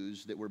hide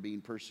Jews that were being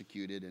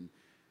persecuted and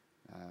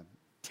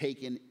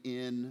taken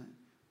in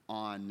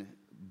on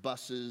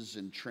buses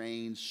and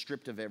trains,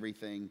 stripped of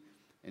everything,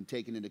 and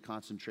taken into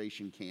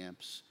concentration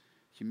camps,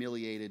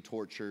 humiliated,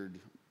 tortured,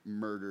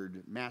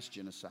 murdered, mass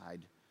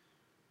genocide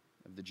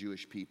of the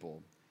Jewish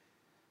people.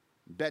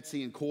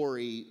 Betsy and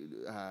Corey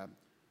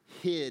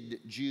hid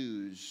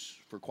Jews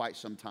for quite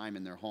some time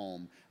in their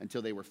home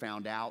until they were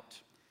found out.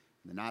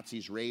 The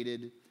Nazis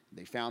raided,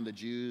 they found the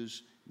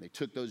Jews, they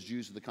took those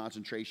Jews to the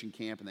concentration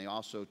camp, and they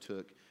also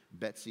took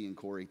Betsy and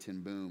Corey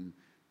ten Boom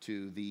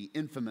to the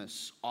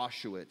infamous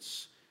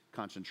Auschwitz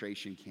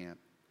concentration camp.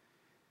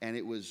 And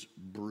it was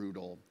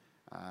brutal.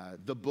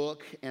 The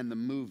book and the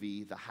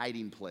movie, The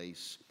Hiding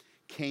Place,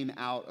 came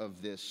out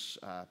of this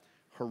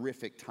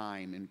horrific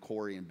time in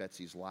Corey and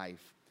Betsy's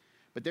life.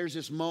 But there's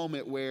this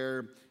moment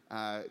where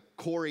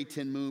Corey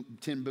ten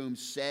Boom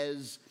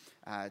says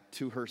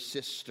to her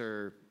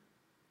sister,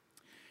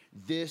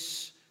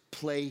 "This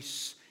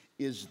place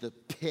is the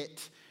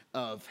pit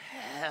of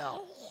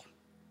hell."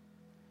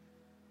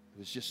 It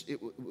was just,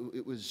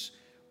 it was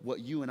what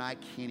you and I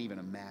can't even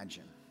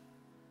imagine.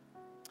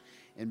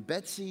 And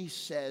Betsy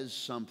says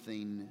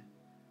something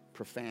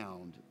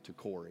profound to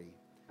Corey.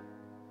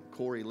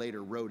 Corey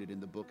later wrote it in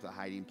the book, The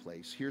Hiding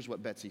Place. Here's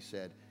what Betsy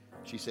said.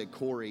 She said,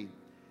 "Corey,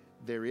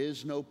 there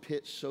is no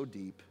pit so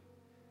deep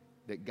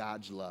that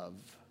God's love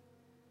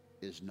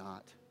is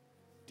not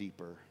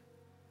deeper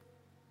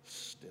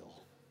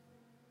still."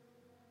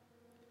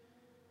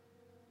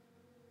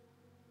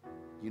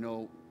 You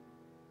know,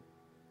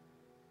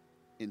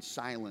 in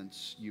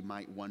silence, you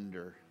might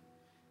wonder,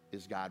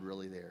 is God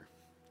really there?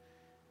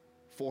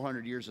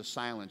 400 years of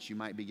silence, you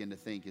might begin to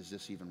think, is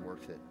this even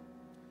worth it?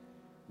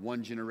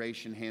 One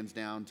generation hands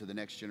down to the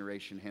next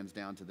generation, hands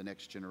down to the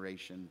next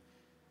generation.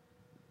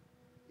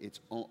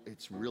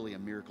 It's really a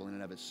miracle in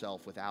and of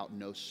itself, without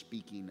no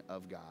speaking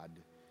of God,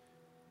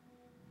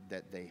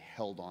 that they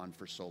held on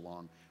for so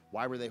long.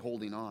 Why were they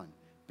holding on?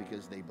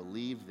 Because they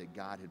believed that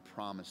God had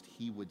promised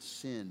He would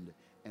send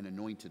an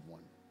anointed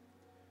one,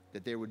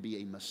 that there would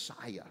be a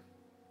Messiah.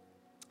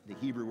 The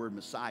Hebrew word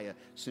Messiah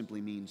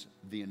simply means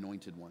the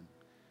anointed one.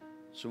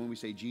 So when we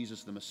say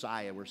Jesus the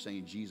Messiah, we're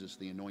saying Jesus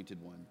the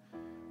anointed one.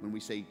 When we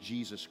say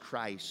Jesus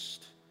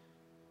Christ,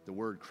 the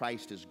word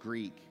Christ is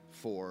Greek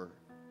for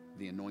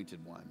the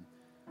anointed one.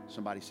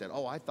 Somebody said,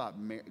 "Oh, I thought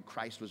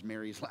Christ was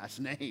Mary's last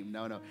name."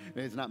 No,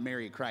 it's not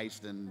Mary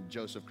Christ and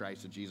Joseph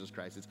Christ and Jesus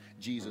Christ. It's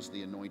Jesus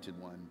the anointed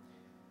one.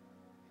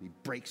 He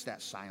breaks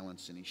that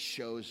silence and He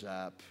shows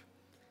up.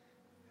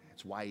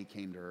 That's why He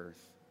came to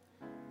earth.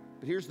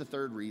 But here's the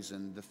third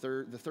reason. The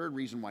third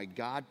reason why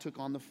God took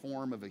on the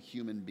form of a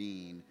human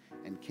being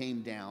and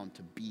came down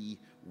to be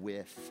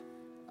with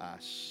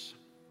us.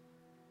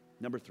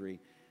 Number 3,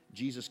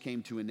 Jesus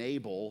came to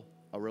enable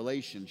a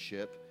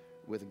relationship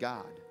with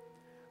God.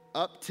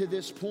 Up to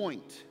this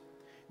point,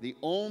 the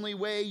only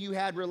way you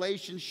had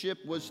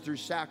relationship was through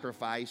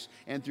sacrifice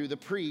and through the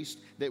priest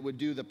that would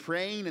do the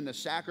praying and the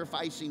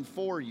sacrificing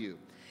for you.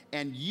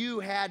 And you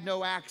had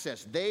no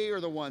access. They are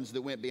the ones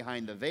that went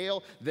behind the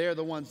veil. They're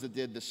the ones that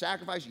did the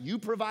sacrifice. You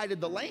provided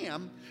the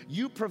lamb.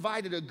 You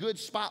provided a good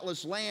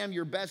spotless lamb,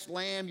 your best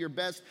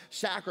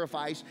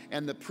sacrifice.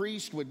 And the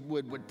priest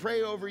would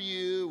pray over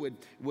you,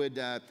 would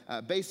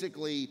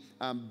basically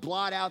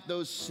blot out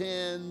those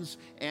sins.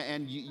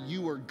 And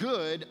you were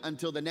good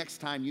until the next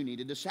time you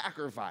needed to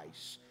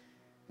sacrifice.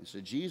 And so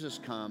Jesus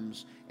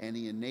comes and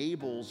He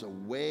enables a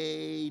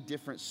way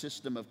different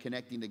system of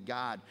connecting to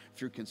God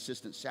through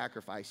consistent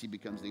sacrifice. He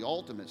becomes the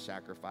ultimate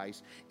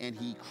sacrifice, and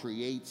He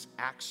creates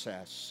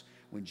access.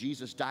 When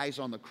Jesus dies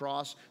on the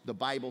cross, the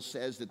Bible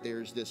says that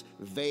there's this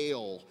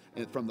veil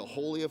from the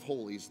Holy of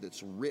Holies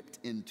that's ripped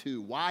in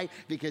two. Why?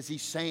 Because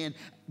He's saying,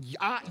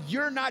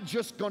 I'm not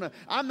just gonna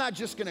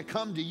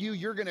come to you,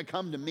 you're gonna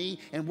come to me,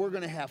 and we're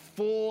gonna have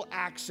full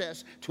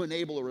access to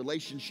enable a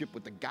relationship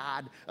with the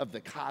God of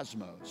the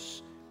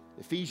cosmos.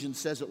 Ephesians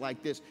says it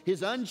like this: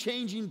 His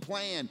unchanging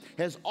plan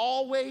has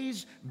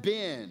always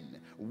been,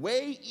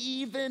 way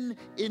even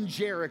in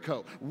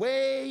Jericho,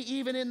 way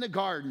even in the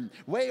garden,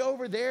 way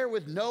over there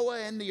with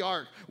Noah and the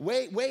ark,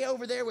 way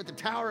over there with the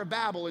Tower of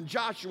Babel and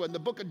Joshua and the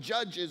book of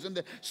Judges and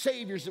the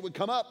saviors that would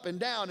come up and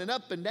down and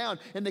up and down,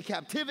 and the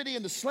captivity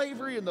and the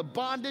slavery and the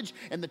bondage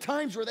and the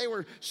times where they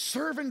were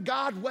serving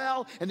God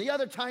well and the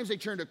other times they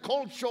turned a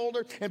cold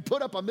shoulder and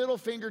put up a middle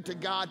finger to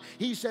God.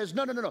 He says,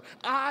 no.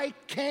 I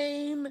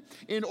came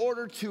in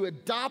order to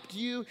adopt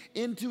you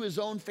into His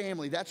own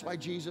family. That's why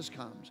Jesus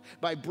comes,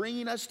 by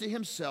bringing us to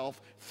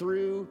Himself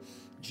through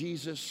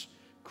Jesus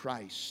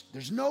Christ.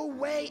 There's no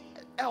way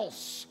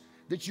else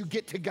that you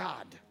get to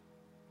God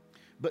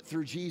but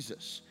through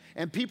Jesus.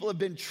 And people have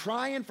been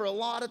trying for a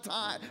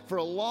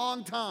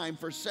long time,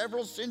 for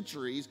several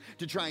centuries,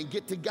 to try and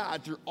get to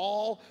God through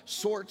all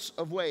sorts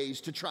of ways,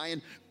 to try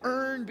and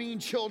earn being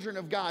children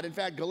of God. In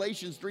fact,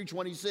 Galatians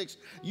 3:26,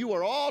 you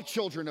are all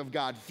children of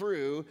God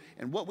through,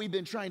 and what we've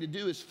been trying to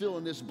do is fill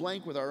in this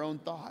blank with our own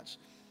thoughts.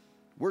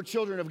 We're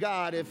children of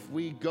God if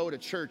we go to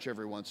church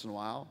every once in a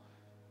while.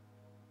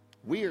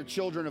 We are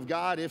children of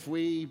God if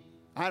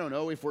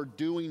we're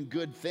doing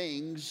good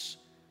things.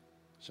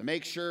 So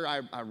make sure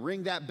I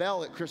ring that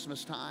bell at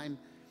Christmas time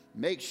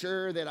make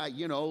sure that I,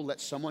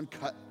 let someone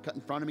cut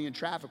in front of me in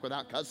traffic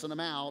without cussing them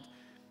out.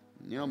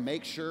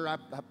 Make sure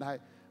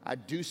I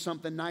do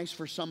something nice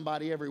for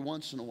somebody every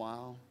once in a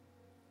while.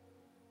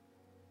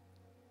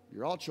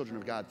 You're all children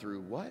of God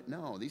through what?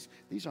 No,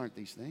 these aren't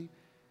these things.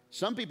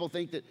 Some people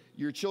think that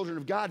you're children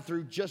of God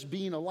through just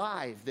being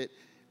alive,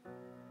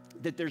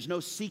 that there's no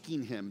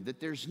seeking him, that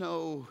there's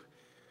no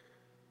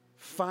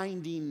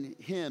finding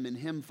him and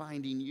him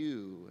finding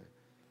you.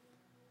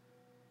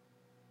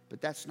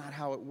 But that's not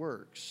how it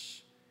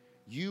works.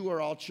 You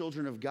are all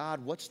children of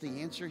God. What's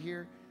the answer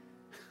here?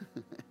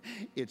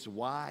 It's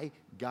why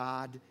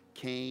God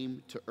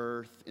came to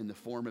earth in the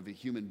form of a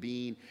human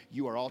being.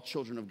 You are all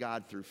children of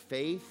God through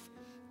faith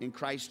in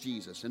Christ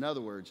Jesus. In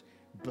other words,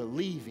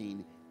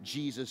 believing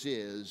Jesus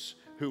is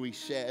who he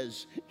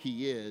says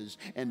he is,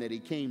 and that he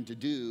came to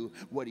do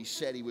what he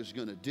said he was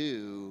going to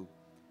do,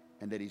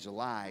 and that he's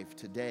alive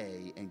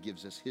today and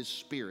gives us his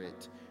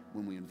Spirit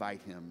when we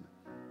invite him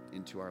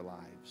into our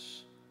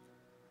lives.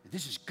 And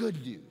this is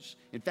good news.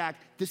 In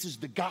fact, this is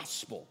the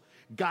gospel.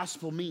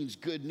 Gospel means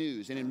good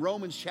news. And in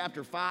Romans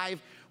chapter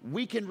 5,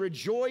 we can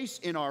rejoice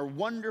in our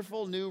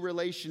wonderful new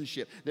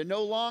relationship. That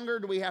no longer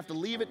do we have to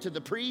leave it to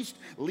the priest,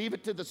 leave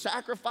it to the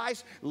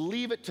sacrifice,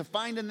 leave it to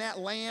finding that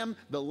lamb.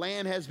 The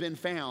lamb has been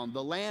found.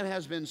 The lamb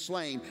has been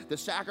slain. The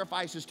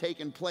sacrifice has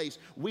taken place.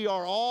 We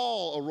are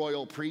all a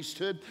royal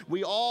priesthood.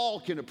 We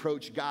all can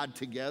approach God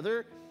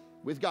together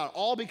with God.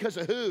 All because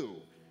of who?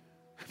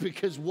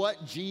 Because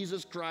what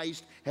Jesus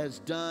Christ has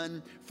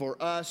done for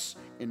us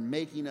in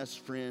making us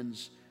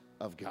friends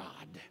of God.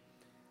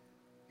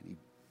 And he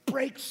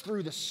breaks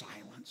through the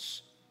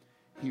silence.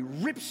 He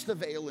rips the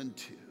veil in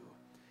two.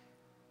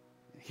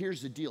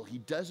 Here's the deal. He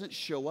doesn't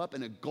show up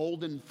in a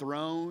golden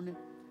throne.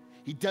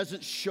 He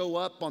doesn't show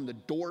up on the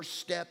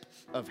doorstep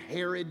of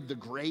Herod the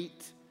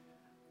Great.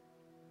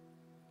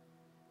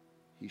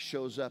 He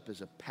shows up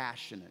as a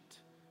passionate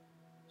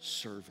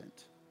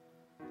servant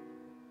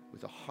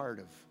with a heart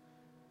of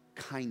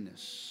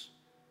kindness,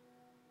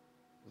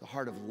 with a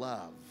heart of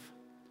love.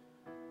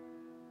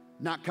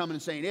 Not coming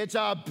and saying, it's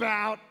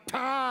about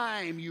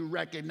time you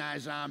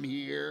recognize I'm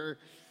here.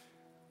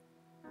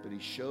 But he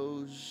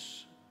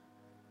shows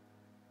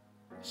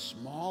a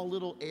small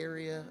little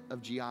area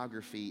of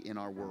geography in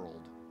our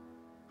world,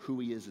 who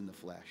he is in the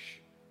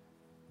flesh.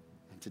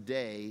 And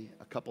today,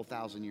 a couple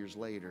thousand years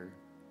later,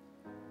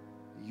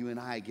 you and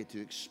I get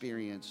to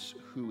experience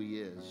who he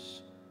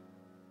is.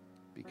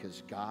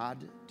 Because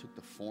God took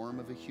the form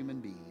of a human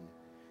being,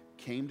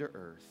 came to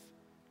earth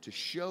to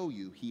show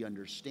you he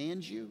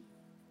understands you,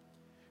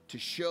 to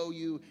show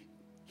you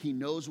he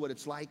knows what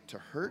it's like to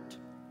hurt.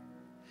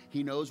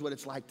 He knows what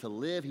it's like to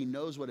live. He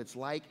knows what it's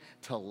like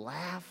to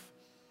laugh.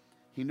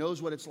 He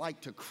knows what it's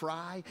like to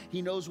cry.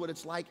 He knows what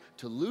it's like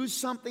to lose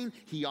something.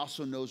 He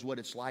also knows what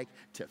it's like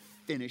to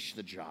finish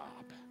the job.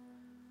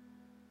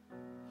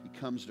 He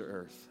comes to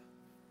earth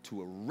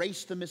to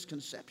erase the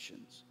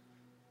misconceptions,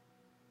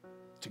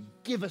 to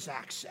give us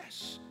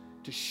access,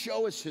 to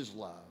show us his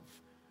love.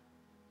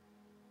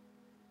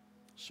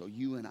 So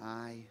you and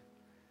I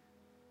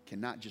can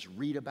not just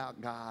read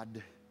about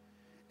God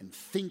and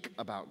think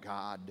about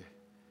God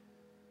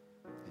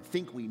and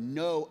think we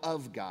know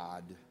of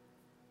God.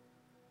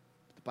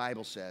 But the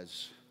Bible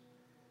says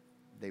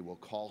they will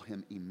call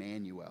him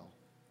Emmanuel,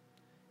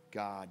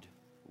 God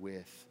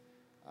with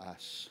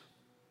us.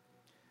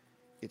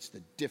 It's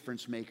the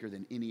difference maker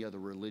than any other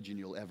religion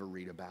you'll ever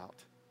read about.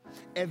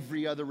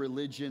 Every other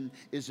religion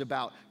is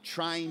about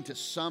trying to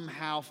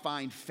somehow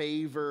find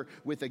favor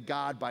with a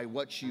God by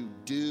what you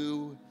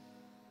do,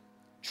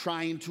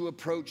 trying to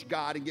approach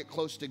God and get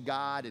close to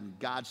God, and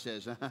God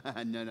says,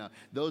 no,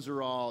 those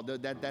are all,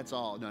 that's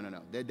all,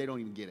 no, they don't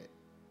even get it.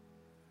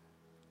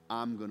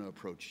 I'm going to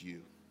approach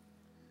you.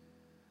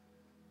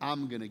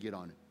 I'm going to get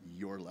on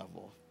your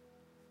level.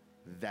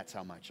 That's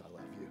how much I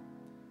love you.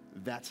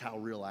 That's how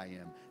real I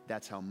am.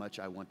 That's how much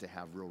I want to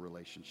have real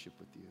relationship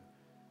with you.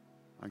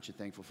 Aren't you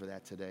thankful for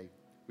that today?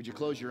 Would you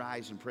close your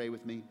eyes and pray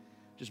with me?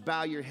 Just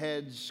bow your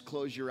heads,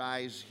 close your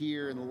eyes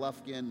here in the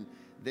Lufkin,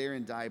 there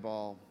in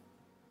Diboll.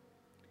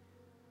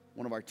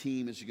 One of our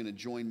team is going to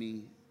join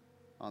me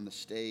on the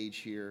stage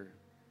here.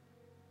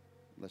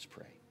 Let's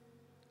pray.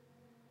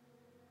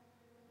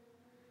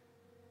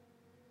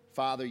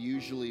 Father,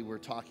 usually we're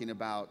talking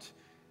about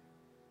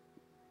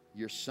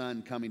your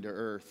son coming to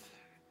earth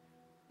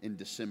in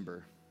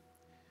December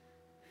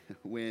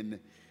when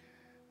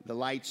the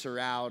lights are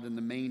out and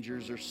the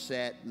mangers are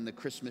set and the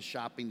Christmas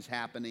shopping's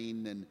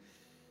happening and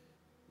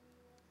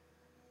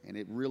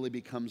it really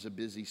becomes a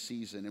busy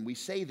season. And we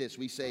say this,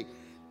 we say,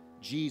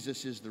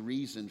 Jesus is the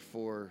reason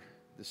for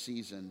the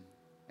season,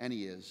 and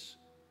he is.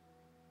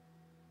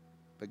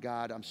 But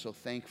God, I'm so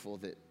thankful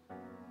that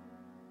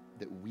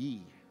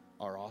we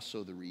are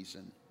also the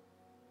reason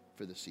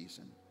for the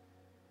season.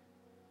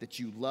 That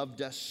you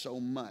loved us so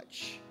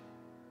much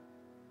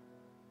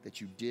that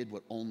you did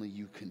what only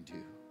you can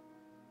do.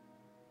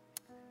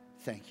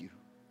 Thank you,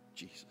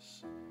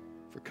 Jesus,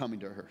 for coming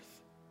to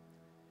earth.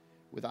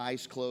 With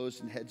eyes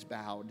closed and heads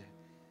bowed,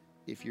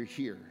 if you're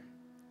here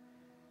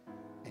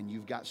and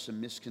you've got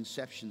some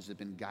misconceptions that have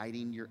been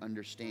guiding your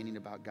understanding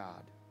about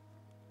God,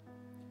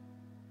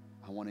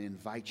 I want to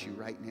invite you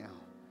right now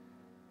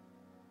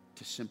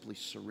to simply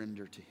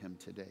surrender to Him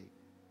today.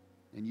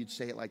 And you'd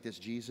say it like this: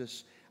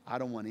 Jesus, I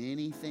don't want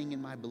anything in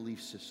my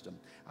belief system.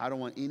 I don't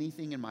want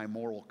anything in my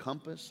moral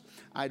compass.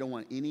 I don't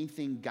want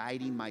anything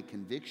guiding my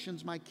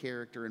convictions, my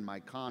character, and my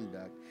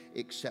conduct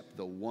except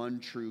the one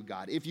true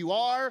God. If you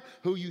are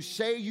who you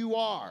say you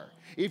are,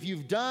 if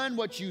you've done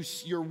what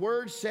your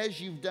word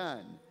says you've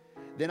done,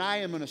 then I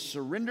am going to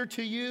surrender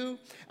to you.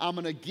 I'm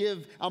going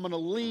to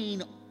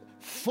lean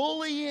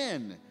fully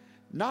in,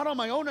 not on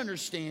my own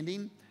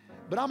understanding,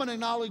 but I'm going to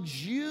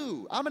acknowledge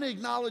you. I'm going to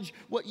acknowledge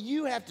what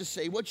you have to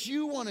say, what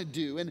you want to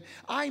do. And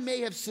I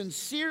may have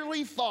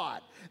sincerely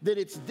thought that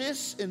it's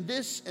this and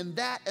this and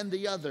that and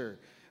the other.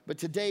 But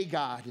today,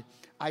 God,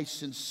 I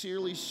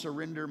sincerely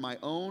surrender my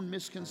own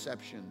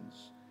misconceptions.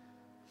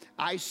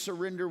 I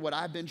surrender what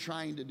I've been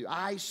trying to do.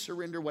 I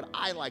surrender what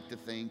I like to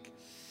think.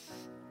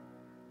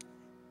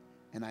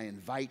 And I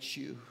invite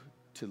you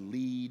to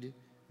lead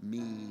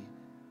me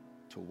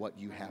to what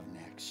you have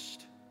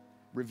next.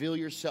 Reveal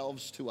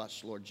yourselves to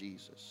us, Lord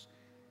Jesus,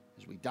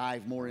 as we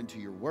dive more into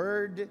your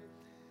word,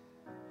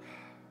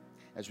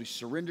 as we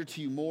surrender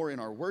to you more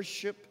in our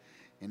worship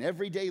and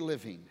everyday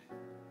living.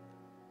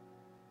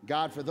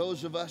 God, for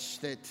those of us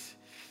that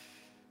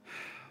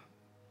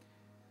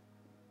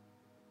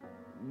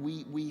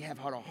we have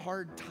had a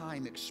hard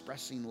time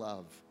expressing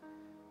love,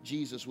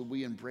 Jesus, would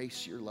we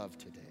embrace your love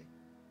today?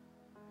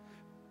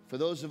 For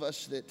those of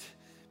us that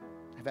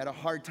have had a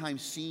hard time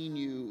seeing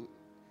you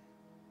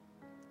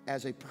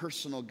as a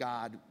personal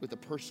God with a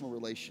personal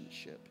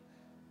relationship,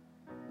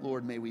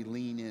 Lord, may we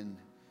lean in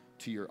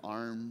to your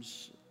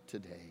arms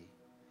today.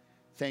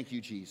 Thank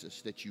you,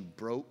 Jesus, that you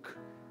broke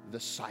the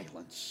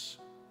silence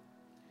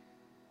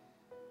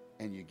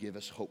and you give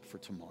us hope for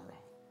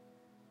tomorrow.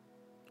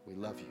 We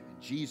love you.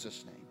 In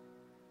Jesus' name,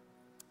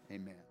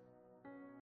 amen.